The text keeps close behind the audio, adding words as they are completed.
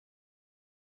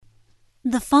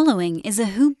The following is a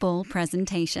Hoop Ball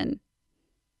presentation.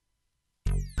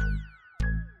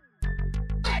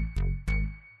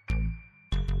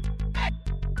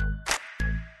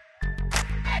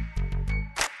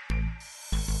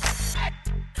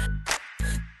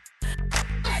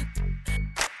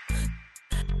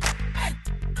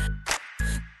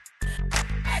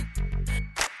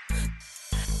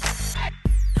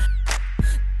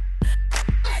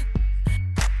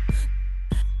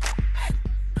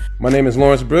 My name is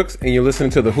Lawrence Brooks, and you're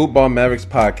listening to the Hoop Ball Mavericks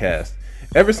podcast.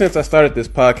 Ever since I started this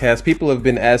podcast, people have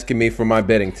been asking me for my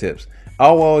betting tips.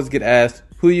 I'll always get asked,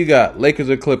 who you got, Lakers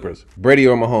or Clippers, Brady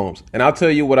or Mahomes? And I'll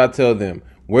tell you what I tell them.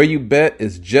 Where you bet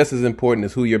is just as important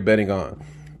as who you're betting on.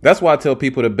 That's why I tell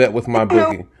people to bet with my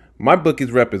bookie. My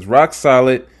bookie's rep is rock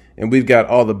solid, and we've got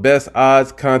all the best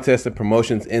odds, contests, and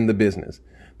promotions in the business.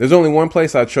 There's only one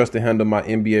place I trust to handle my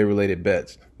NBA-related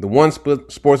bets. The one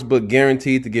sportsbook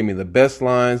guaranteed to give me the best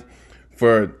lines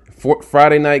for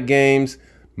Friday night games,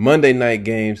 Monday night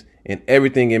games, and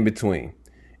everything in between.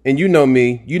 And you know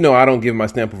me, you know I don't give my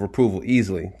stamp of approval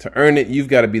easily. To earn it, you've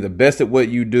got to be the best at what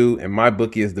you do, and my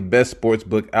bookie is the best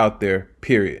sportsbook out there,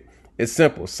 period. It's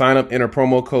simple. Sign up, enter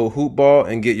promo code HoopBall,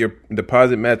 and get your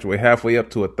deposit match way halfway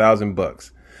up to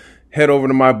 $1,000. Head over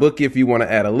to my bookie if you want to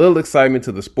add a little excitement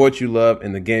to the sports you love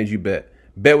and the games you bet.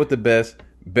 Bet with the best.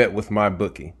 Bet with my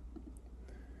bookie.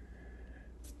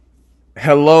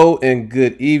 Hello and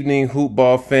good evening, Hoop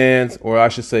Ball fans, or I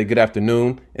should say good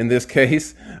afternoon in this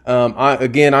case. I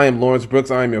am Lawrence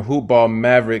Brooks. I am your Hoop Ball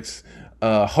Mavericks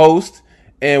host,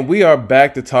 and we are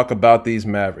back to talk about these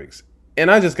Mavericks.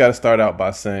 And I just got to start out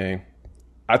by saying,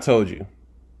 I told you.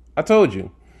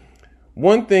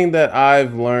 One thing that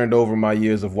I've learned over my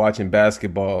years of watching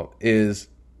basketball is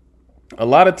a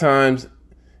lot of times,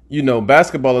 you know,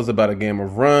 basketball is about a game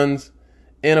of runs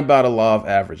and about a law of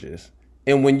averages.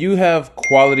 And when you have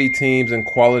quality teams and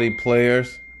quality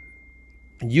players,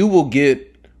 you will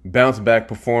get bounce back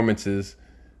performances,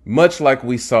 much like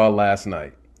we saw last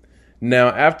night. Now,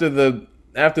 after the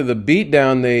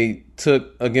beatdown they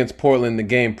took against Portland the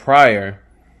game prior,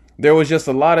 there was just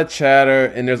a lot of chatter,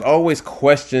 and there's always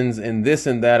questions and this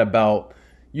and that about,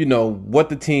 you know, what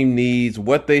the team needs,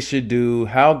 what they should do,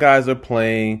 how guys are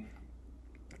playing.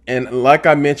 And like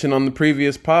I mentioned on the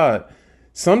previous pod,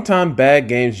 sometimes bad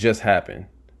games just happen.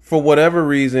 For whatever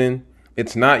reason,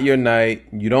 it's not your night,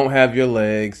 you don't have your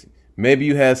legs, maybe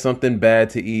you had something bad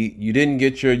to eat, you didn't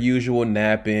get your usual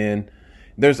nap in.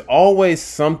 There's always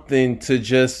something to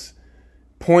just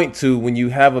point to when you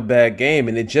have a bad game,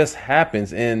 and it just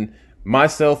happens. And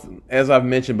myself, as I've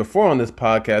mentioned before on this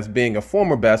podcast, being a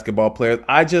former basketball player,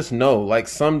 I just know, like,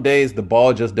 some days the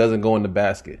ball just doesn't go in the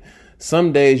basket.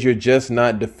 Some days you're just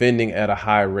not defending at a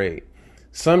high rate.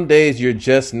 Some days you're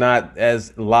just not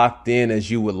as locked in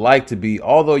as you would like to be,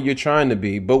 although you're trying to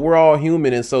be. But we're all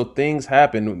human, and so things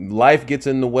happen. Life gets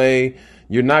in the way.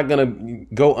 You're not going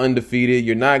to go undefeated.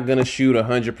 You're not going to shoot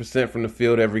 100% from the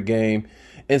field every game.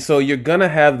 And so you're going to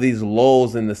have these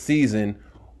lulls in the season,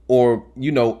 or,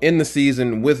 you know, in the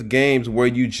season with games where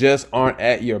you just aren't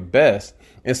at your best.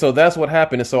 And so that's what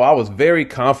happened. And so I was very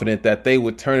confident that they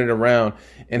would turn it around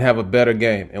and have a better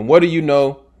game. And what do you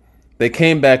know? They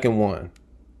came back and won.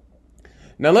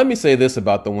 Now, let me say this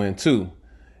about the win, too.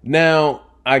 Now,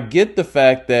 I get the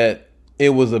fact that it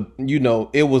was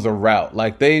a rout.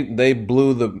 Like, they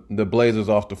blew the Blazers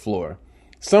off the floor.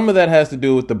 Some of that has to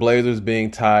do with the Blazers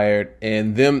being tired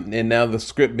and now the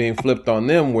script being flipped on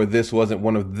them, where this wasn't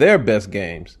one of their best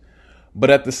games.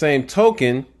 But at the same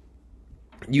token,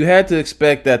 you had to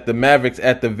expect that the Mavericks,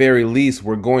 at the very least,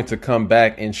 were going to come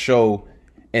back and show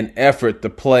an effort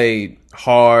to play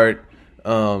hard.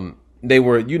 They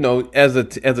were, you know, as a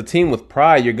team with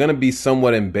pride, you're going to be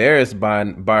somewhat embarrassed by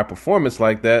a performance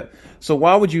like that. So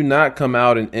why would you not come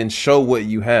out and show what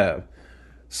you have?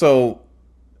 So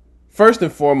first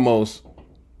and foremost,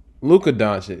 Luka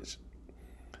Doncic.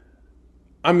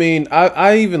 I mean,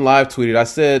 I even live tweeted.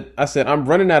 I said I'm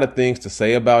running out of things to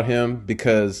say about him,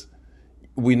 because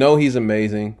we know he's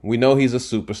amazing. We know he's a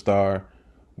superstar.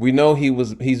 We know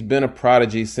he's been a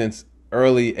prodigy since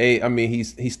early age. I mean, he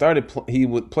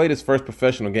played his first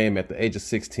professional game at the age of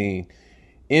 16.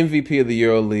 MVP of the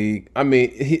EuroLeague. I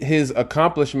mean, his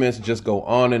accomplishments just go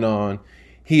on and on.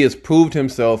 He has proved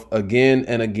himself again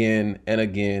and again and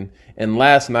again, and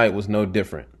last night was no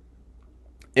different.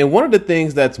 And one of the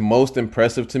things that's most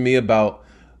impressive to me about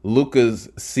Luka's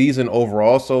season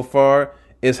overall so far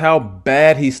is how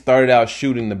bad he started out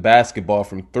shooting the basketball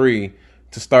from three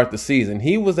to start the season.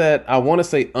 He was at, I want to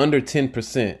say, under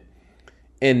 10%.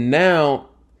 And now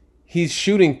he's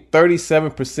shooting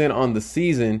 37% on the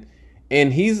season,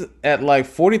 and he's at like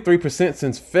 43%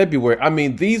 since February. I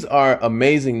mean, these are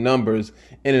amazing numbers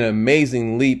and an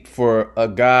amazing leap for a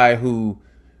guy who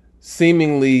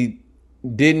seemingly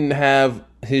didn't have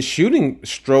his shooting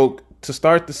stroke to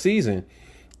start the season.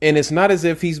 And it's not as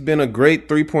if he's been a great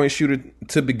 3-point shooter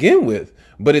to begin with,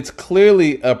 but it's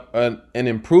clearly an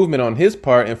improvement on his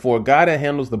part. And for a guy that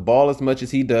handles the ball as much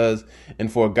as he does,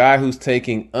 and for a guy who's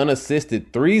taking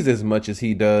unassisted threes as much as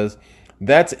he does,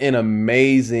 that's an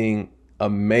amazing,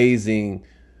 amazing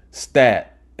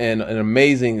stat and an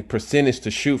amazing percentage to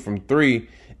shoot from three.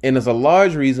 And it's a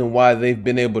large reason why they've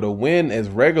been able to win as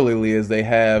regularly as they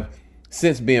have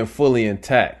since being fully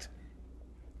intact.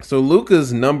 So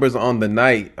Luka's numbers on the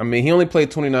night, I mean, he only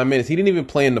played 29 minutes. He didn't even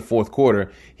play in the fourth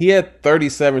quarter. He had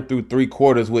 37 through three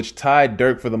quarters, which tied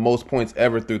Dirk for the most points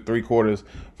ever through three quarters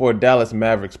for a Dallas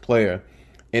Mavericks player.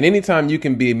 And anytime you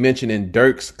can be mentioned in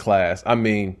Dirk's class, I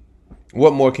mean,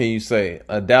 what more can you say?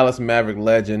 A Dallas Maverick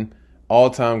legend,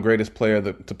 all-time greatest player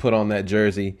to put on that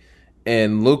jersey.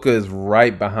 And Luka is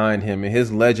right behind him, and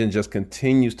his legend just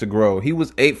continues to grow. He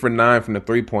was 8 for 9 from the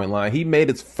three-point line. He made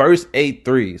his first 8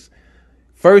 threes.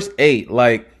 First 8,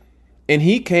 and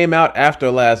he came out after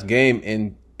last game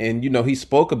and he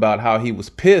spoke about how he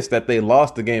was pissed that they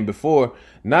lost the game before.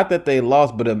 Not that they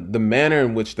lost, but the manner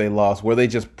in which they lost, where they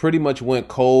just pretty much went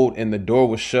cold and the door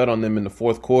was shut on them in the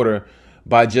fourth quarter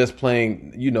by just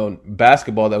playing,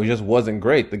 basketball that just wasn't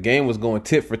great. The game was going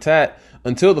tit for tat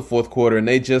until the fourth quarter, and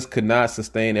they just could not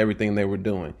sustain everything they were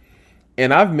doing.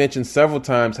 And I've mentioned several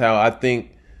times how I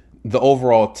think the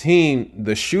overall team,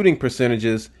 the shooting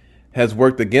percentages has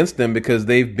worked against them because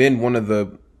they've been one of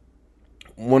the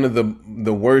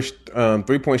worst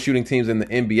 3-point shooting teams in the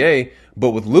NBA.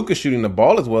 But with Luka shooting the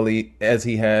ball as well as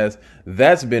he has,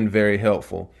 that's been very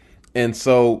helpful. And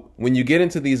so when you get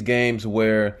into these games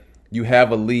where you have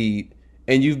a lead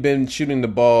and you've been shooting the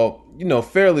ball,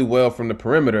 fairly well from the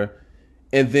perimeter,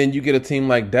 and then you get a team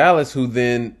like Dallas who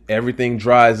then everything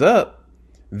dries up,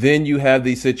 then you have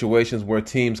these situations where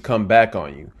teams come back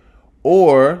on you.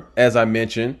 Or, as I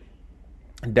mentioned,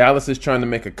 Dallas is trying to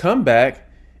make a comeback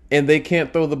and they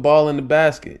can't throw the ball in the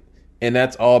basket. And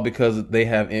that's all because they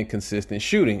have inconsistent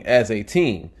shooting as a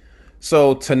team.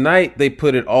 So tonight they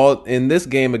put it all in this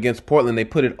game against Portland. They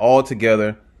put it all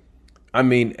together. I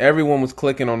mean, everyone was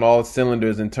clicking on all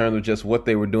cylinders in terms of just what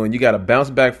they were doing. You got a bounce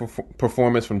back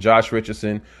performance from Josh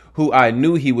Richardson, who I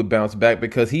knew he would bounce back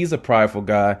because he's a prideful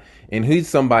guy and he's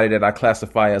somebody that I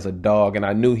classify as a dog, and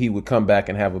I knew he would come back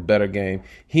and have a better game.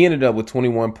 He ended up with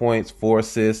 21 points, 4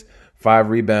 assists, 5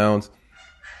 rebounds.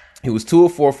 He was 2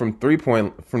 of 4 from the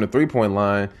 3-point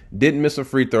line, didn't miss a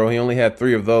free throw. He only had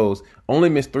 3 of those, only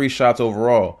missed 3 shots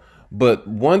overall. But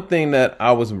one thing that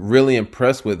I was really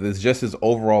impressed with is just his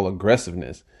overall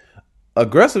aggressiveness.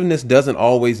 Aggressiveness doesn't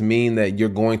always mean that you're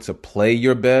going to play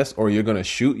your best or you're going to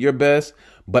shoot your best,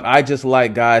 but I just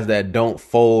like guys that don't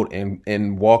fold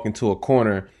and walk into a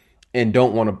corner and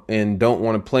don't want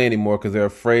to play anymore because they're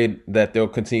afraid that they'll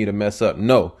continue to mess up.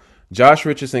 No, Josh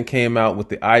Richardson came out with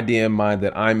the idea in mind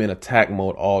that I'm in attack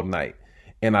mode all night.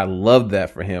 And I love that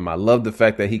for him. I love the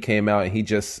fact that he came out and he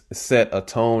just set a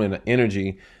tone and an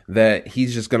energy that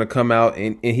he's just going to come out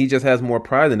and he just has more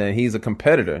pride than that. He's a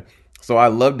competitor. So I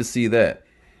love to see that.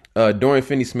 Dorian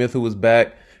Finney-Smith, who was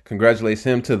back, congratulates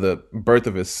him to the birth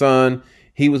of his son.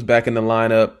 He was back in the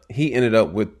lineup. He ended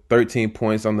up with 13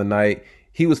 points on the night.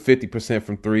 He was 50%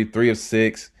 from 3 of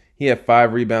 6. He had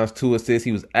 5 rebounds, 2 assists.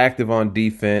 He was active on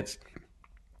defense,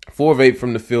 4 of 8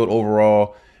 from the field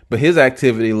overall. But his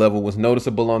activity level was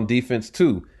noticeable on defense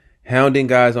too, hounding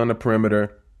guys on the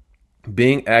perimeter,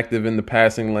 being active in the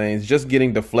passing lanes, just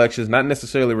getting deflections, not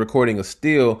necessarily recording a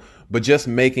steal, but just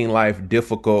making life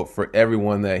difficult for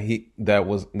everyone that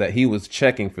he was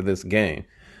checking for this game.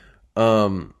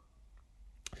 Dwight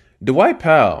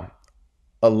Powell,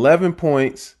 11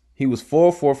 points. He was 4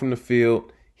 of 4 from the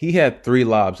field. He had 3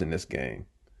 lobs in this game.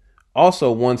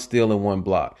 Also 1 steal and 1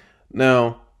 block.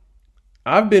 Now,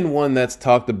 I've been one that's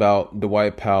talked about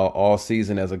Dwight Powell all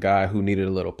season as a guy who needed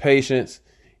a little patience.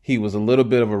 He was a little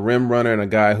bit of a rim runner and a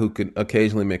guy who could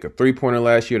occasionally make a 3-pointer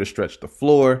last year to stretch the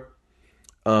floor.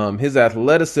 His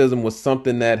athleticism was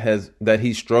something that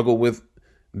he struggled with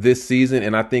this season,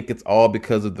 and I think it's all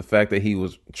because of the fact that he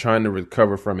was trying to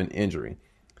recover from an injury.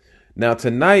 Now,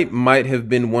 tonight might have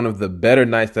been one of the better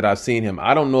nights that I've seen him.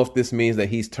 I don't know if this means that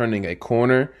he's turning a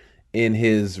corner in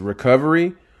his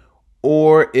recovery,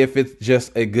 or if it's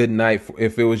just a good night,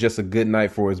 if it was just a good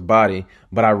night for his body.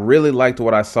 But I really liked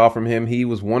what I saw from him. He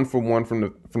was 1 for 1 from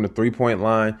the 3-point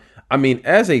line. I mean,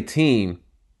 as a team,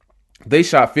 they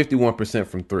shot 51%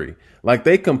 from 3. Like,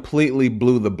 they completely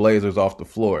blew the Blazers off the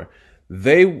floor.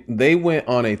 They went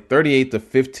on a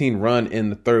 38-15 run in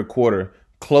the third quarter,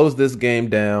 closed this game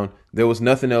down. There was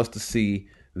nothing else to see.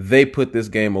 They put this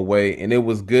game away, and it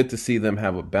was good to see them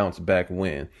have a bounce back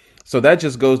win. So that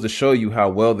just goes to show you how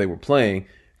well they were playing,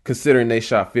 considering they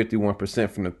shot 51%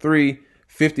 from the three,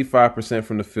 55%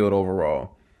 from the field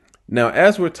overall. Now,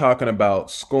 as we're talking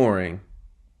about scoring,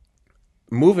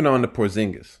 moving on to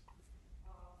Porzingis.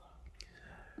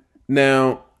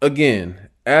 Now, again,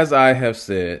 as I have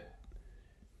said,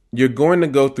 you're going to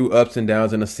go through ups and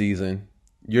downs in a season.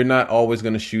 You're not always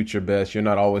going to shoot your best. You're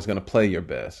not always going to play your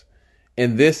best.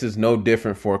 And this is no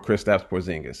different for Kristaps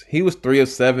Porzingis. He was 3 of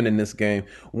 7 in this game.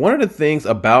 One of the things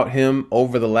about him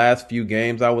over the last few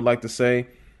games, I would like to say,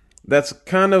 that's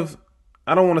kind of,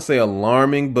 I don't want to say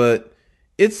alarming, but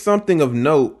it's something of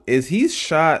note, is he's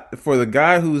shot, for the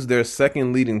guy who's their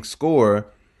second leading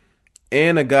scorer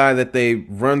and a guy that they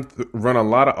run a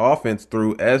lot of offense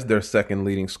through as their second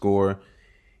leading scorer,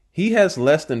 he has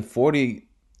less than 40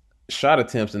 shot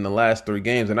attempts in the last 3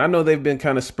 games. And I know they've been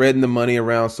kind of spreading the money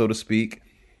around, so to speak,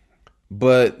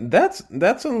 but that's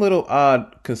a little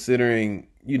odd considering,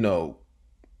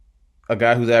 a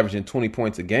guy who's averaging 20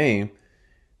 points a game,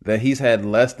 that he's had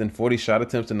less than 40 shot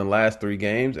attempts in the last 3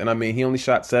 games. And I mean, he only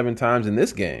shot 7 times in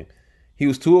this game. He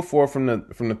was 2 of 4 from the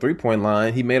 3-point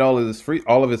line. He made all of his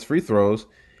free throws,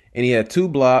 and he had 2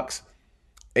 blocks,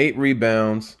 8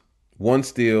 rebounds, 1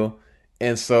 steal.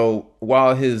 And so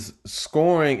while his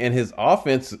scoring and his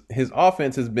offense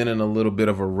has been in a little bit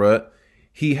of a rut,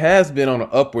 he has been on an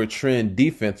upward trend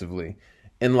defensively.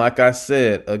 And like I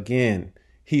said, again,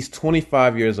 he's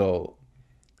 25 years old.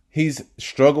 He's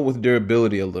struggled with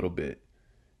durability a little bit.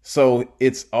 So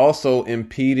it's also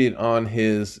impeded on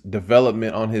his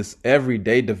development, on his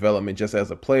everyday development just as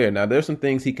a player. Now, there's some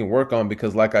things he can work on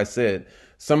because, like I said,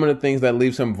 some of the things that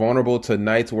leaves him vulnerable to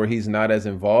nights where he's not as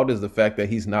involved is the fact that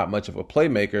he's not much of a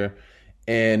playmaker.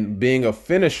 And being a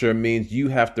finisher means you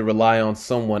have to rely on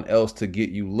someone else to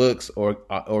get you looks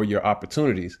or your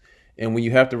opportunities. And when you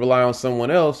have to rely on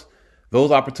someone else, those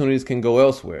opportunities can go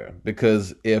elsewhere.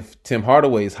 Because if Tim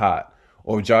Hardaway's hot,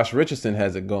 or if Josh Richardson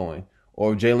has it going,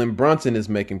 or if Jalen Brunson is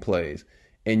making plays,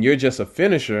 and you're just a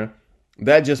finisher,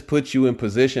 that just puts you in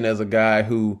position as a guy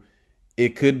who,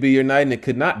 it could be your night and it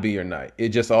could not be your night. It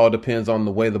just all depends on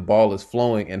the way the ball is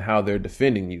flowing and how they're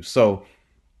defending you. So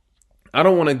I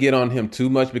don't want to get on him too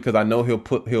much because I know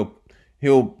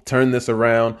he'll turn this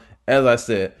around. As I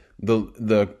said,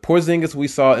 the Porzingis we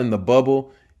saw in the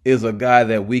bubble is a guy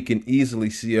that we can easily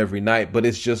see every night, but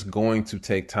it's just going to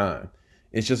take time.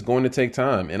 It's just going to take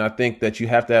time. And I think that you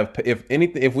have to have,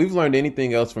 if we've learned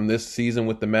anything else from this season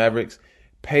with the Mavericks,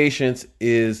 patience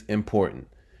is important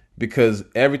because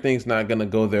everything's not going to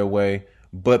go their way.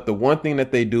 But the one thing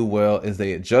that they do well is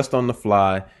they adjust on the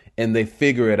fly and they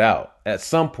figure it out at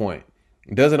some point.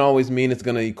 It doesn't always mean it's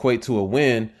going to equate to a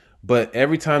win, but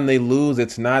every time they lose,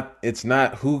 it's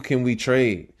not who can we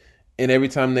trade? And every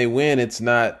time they win, it's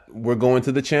not we're going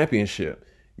to the championship.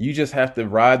 You just have to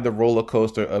ride the roller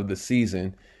coaster of the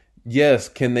season. Yes,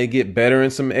 can they get better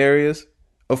in some areas?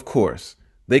 Of course.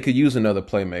 They could use another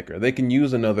playmaker. They can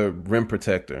use another rim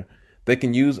protector. They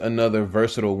can use another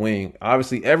versatile wing.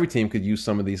 Obviously, every team could use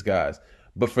some of these guys.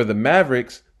 But for the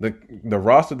Mavericks, the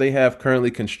roster they have currently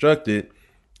constructed,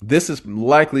 this is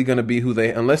likely going to be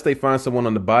unless they find someone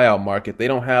on the buyout market, they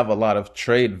don't have a lot of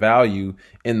trade value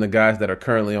in the guys that are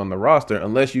currently on the roster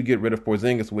unless you get rid of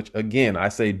Porzingis, which, again, I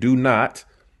say do not.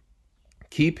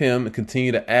 Keep him and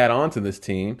continue to add on to this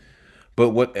team.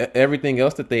 But everything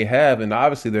else that they have, and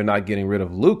obviously they're not getting rid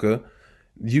of Luka,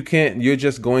 you're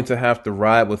just going to have to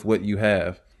ride with what you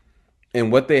have.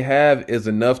 And what they have is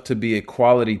enough to be a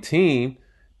quality team.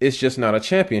 It's just not a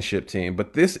championship team.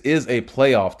 But this is a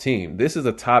playoff team. This is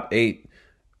a top 8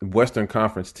 Western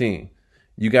Conference team.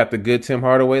 You got the good Tim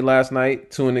Hardaway last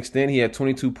night to an extent. He had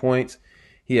 22 points.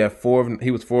 He was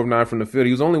 4 of 9 from the field.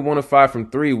 He was only 1 of 5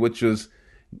 from 3, which was,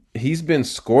 he's been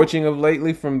scorching of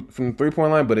lately from the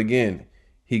 3-point line. But again,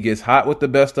 he gets hot with the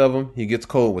best of them. He gets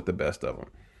cold with the best of them.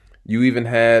 You even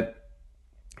had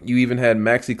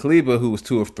Maxi Kleber, who was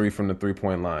 2 of 3 from the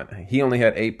 3-point line. He only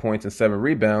had 8 points and 7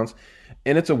 rebounds.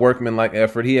 And it's a workmanlike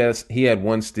effort. He had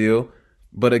 1 steal.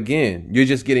 But again, you're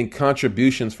just getting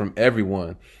contributions from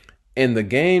everyone. In the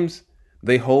games,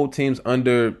 they hold teams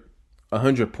under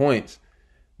 100 points.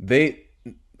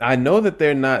 I know that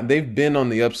they've been on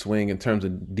the upswing in terms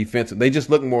of defensive. They just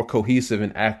look more cohesive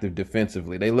and active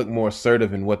defensively. They look more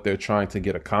assertive in what they're trying to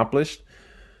get accomplished.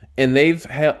 And they've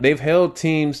held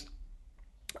teams,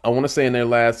 I want to say in their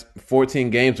last 14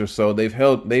 games or so, they've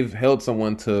held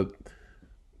someone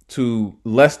to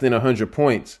less than 100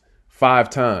 points 5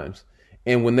 times.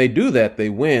 And when they do that, they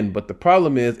win. But the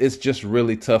problem is it's just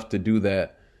really tough to do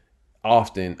that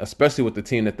often, especially with the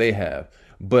team that they have.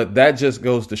 But that just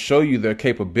goes to show you their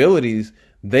capabilities.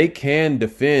 They can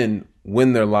defend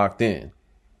when they're locked in.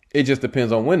 It just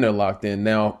depends on when they're locked in.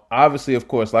 Now, obviously, of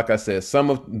course, like I said, some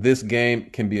of this game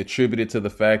can be attributed to the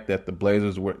fact that the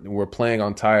Blazers were playing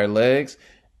on tired legs,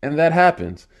 and that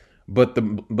happens. But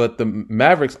the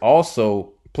Mavericks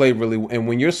also played really, and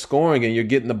when you're scoring and you're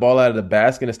getting the ball out of the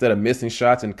basket instead of missing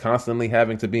shots and constantly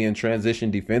having to be in transition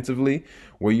defensively,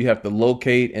 where you have to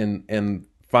locate and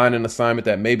find an assignment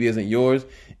that maybe isn't yours,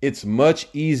 it's much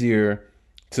easier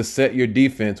to set your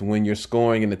defense when you're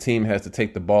scoring and the team has to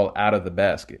take the ball out of the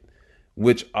basket,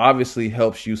 which obviously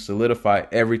helps you solidify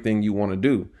everything you want to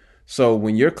do. So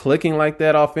when you're clicking like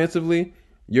that offensively,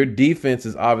 your defense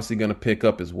is obviously going to pick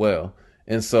up as well.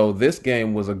 And so this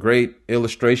game was a great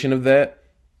illustration of that.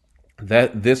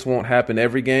 That this won't happen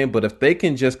every game, but if they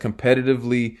can just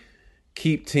competitively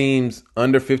keep teams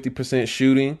under 50%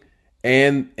 shooting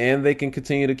and they can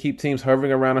continue to keep teams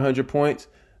hovering around 100 points,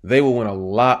 they will win a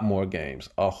lot more games,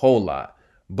 a whole lot.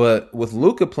 But with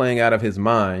Luka playing out of his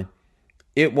mind,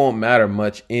 it won't matter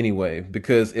much anyway,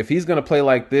 because if he's going to play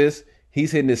like this,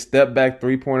 he's hitting his step back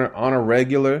 3-pointer on a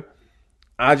regular.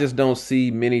 I just don't see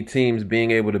many teams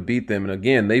being able to beat them. And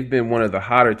again, they've been one of the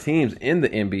hotter teams in the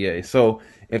NBA. So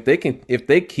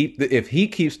if he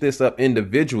keeps this up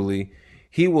individually,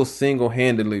 he will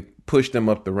single-handedly push them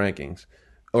up the rankings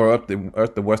or up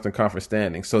the Western Conference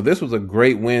standings. So this was a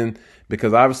great win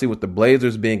because obviously with the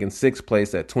Blazers being in 6th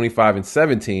place at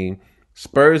 25-17,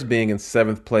 Spurs being in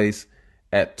 7th place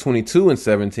at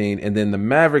 22-17, and then the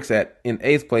Mavericks in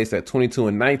 8th place at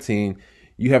 22-19,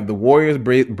 you have the Warriors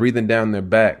breathing down their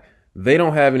back. They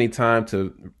don't have any time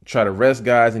to try to rest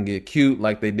guys and get cute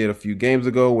like they did a few games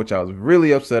ago, which I was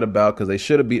really upset about because they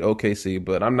should have beat OKC,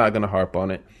 but I'm not going to harp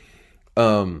on it.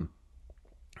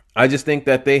 I just think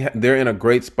that they're in a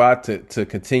great spot to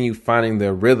continue finding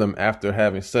their rhythm after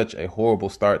having such a horrible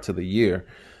start to the year.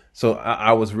 So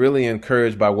I was really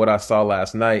encouraged by what I saw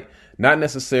last night, not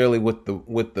necessarily with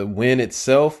the win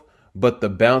itself, but the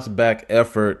bounce back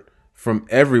effort from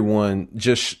everyone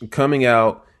just coming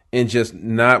out and just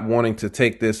not wanting to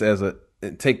take this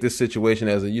situation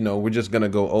as we're just going to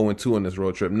go 0-2 on this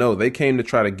road trip. No, they came to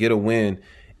try to get a win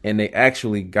and they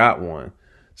actually got one.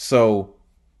 So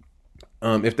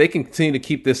if they can continue to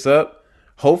keep this up,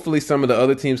 hopefully some of the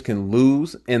other teams can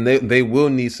lose, and they will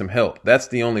need some help. That's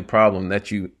the only problem that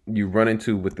you run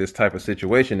into with this type of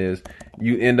situation is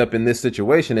you end up in this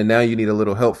situation, and now you need a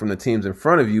little help from the teams in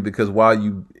front of you because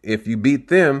if you beat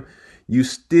them, you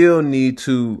still need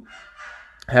to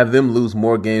have them lose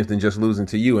more games than just losing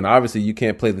to you. And obviously you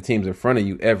can't play the teams in front of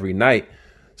you every night.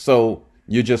 So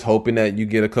you're just hoping that you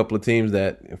get a couple of teams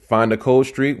that find a cold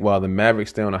streak while the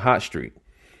Mavericks stay on a hot streak.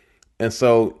 And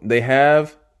so they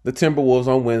have the Timberwolves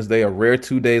on Wednesday, a rare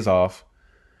 2 days off.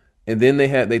 And then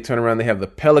they turn around, they have the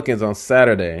Pelicans on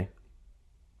Saturday.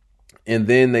 And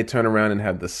then they turn around and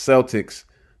have the Celtics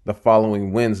the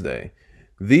following Wednesday.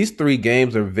 These 3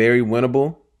 games are very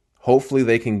winnable. Hopefully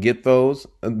they can get those.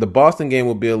 The Boston game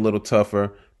will be a little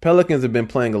tougher. Pelicans have been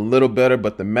playing a little better,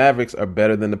 but the Mavericks are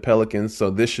better than the Pelicans,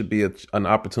 so this should be an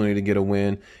opportunity to get a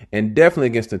win. And definitely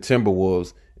against the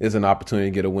Timberwolves is an opportunity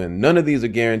to get a win. None of these are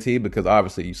guaranteed because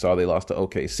obviously you saw they lost to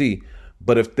OKC.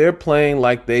 But if they're playing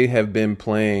like they have been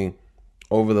playing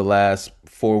over the last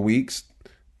 4 weeks,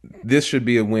 this should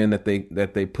be a win that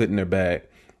they put in their bag.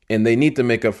 And they need to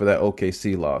make up for that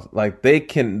OKC loss. Like they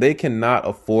cannot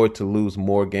afford to lose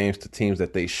more games to teams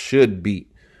that they should beat.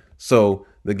 So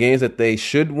the games that they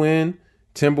should win,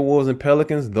 Timberwolves and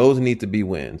Pelicans, those need to be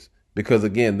wins. Because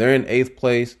again, they're in 8th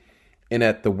place. And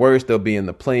at the worst, they'll be in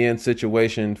the play-in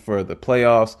situation for the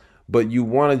playoffs. But you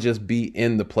want to just be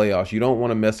in the playoffs. You don't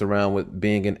want to mess around with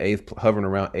being in 8th, hovering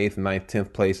around 8th, 9th,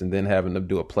 10th place, and then having to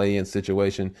do a play-in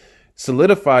situation.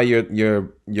 Solidify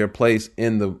your place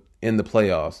in the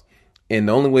playoffs. And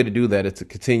the only way to do that is to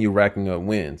continue racking up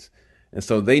wins. And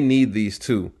so they need these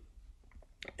too.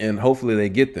 And hopefully they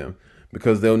get them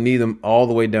because they'll need them all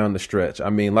the way down the stretch. I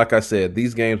mean, like I said,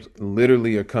 these games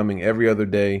literally are coming every other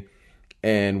day.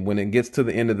 And when it gets to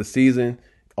the end of the season,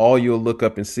 all you'll look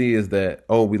up and see is that,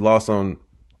 oh, we lost on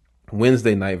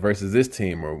Wednesday night versus this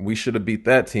team, or we should have beat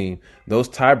that team. Those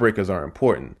tiebreakers are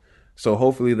important. So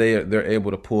hopefully they're able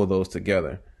to pull those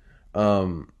together.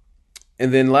 And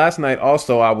then last night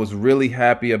also, I was really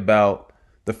happy about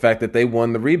the fact that they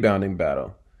won the rebounding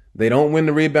battle. They don't win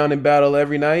the rebounding battle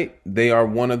every night. They are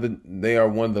one of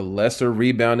the lesser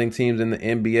rebounding teams in the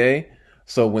NBA.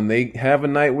 So when they have a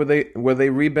night where they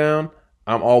rebound,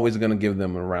 I'm always going to give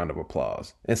them a round of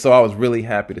applause. And so I was really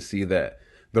happy to see that.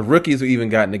 The rookies even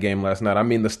got in the game last night. I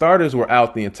mean, the starters were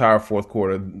out the entire fourth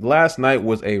quarter. Last night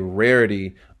was a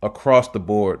rarity across the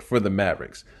board for the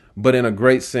Mavericks, but in a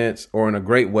great sense, or in a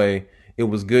great way. It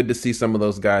was good to see some of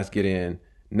those guys get in.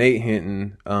 Nate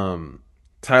Hinton,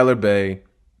 Tyler Bay.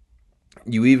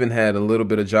 You even had a little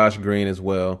bit of Josh Green as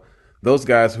well. Those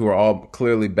guys who are all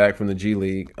clearly back from the G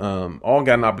League all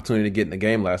got an opportunity to get in the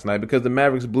game last night because the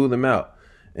Mavericks blew them out.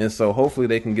 And so hopefully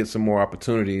they can get some more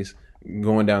opportunities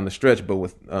going down the stretch. But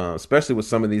with especially with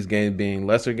some of these games being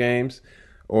lesser games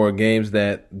or games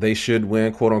that they should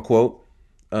win, quote unquote,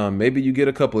 maybe you get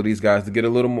a couple of these guys to get a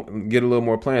little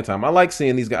more playing time. I like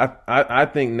seeing these guys. I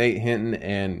think Nate Hinton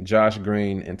and Josh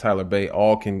Green and Tyler Bay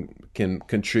all can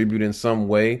contribute in some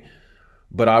way.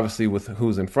 But obviously with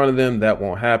who's in front of them, that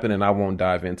won't happen, and I won't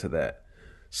dive into that.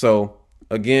 So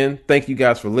again, thank you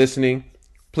guys for listening.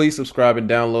 Please subscribe and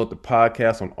download the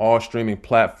podcast on all streaming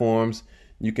platforms.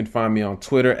 You can find me on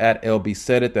Twitter at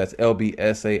LBSaidit, that's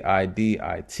LBSAIDIT,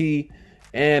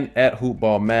 and at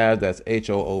HoopBallMavs, that's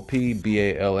HOOPBALLMAVS.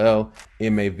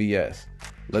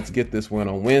 Let's get this win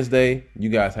on Wednesday. You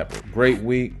guys have a great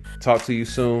week. Talk to you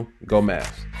soon. Go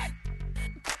Mavs.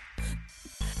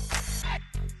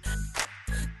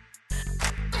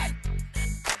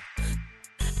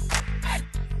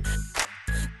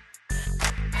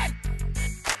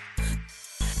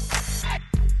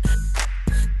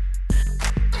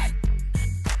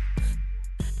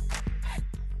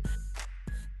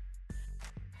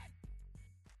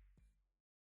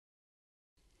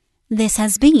 This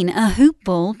has been a Hoop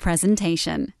Ball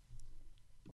presentation.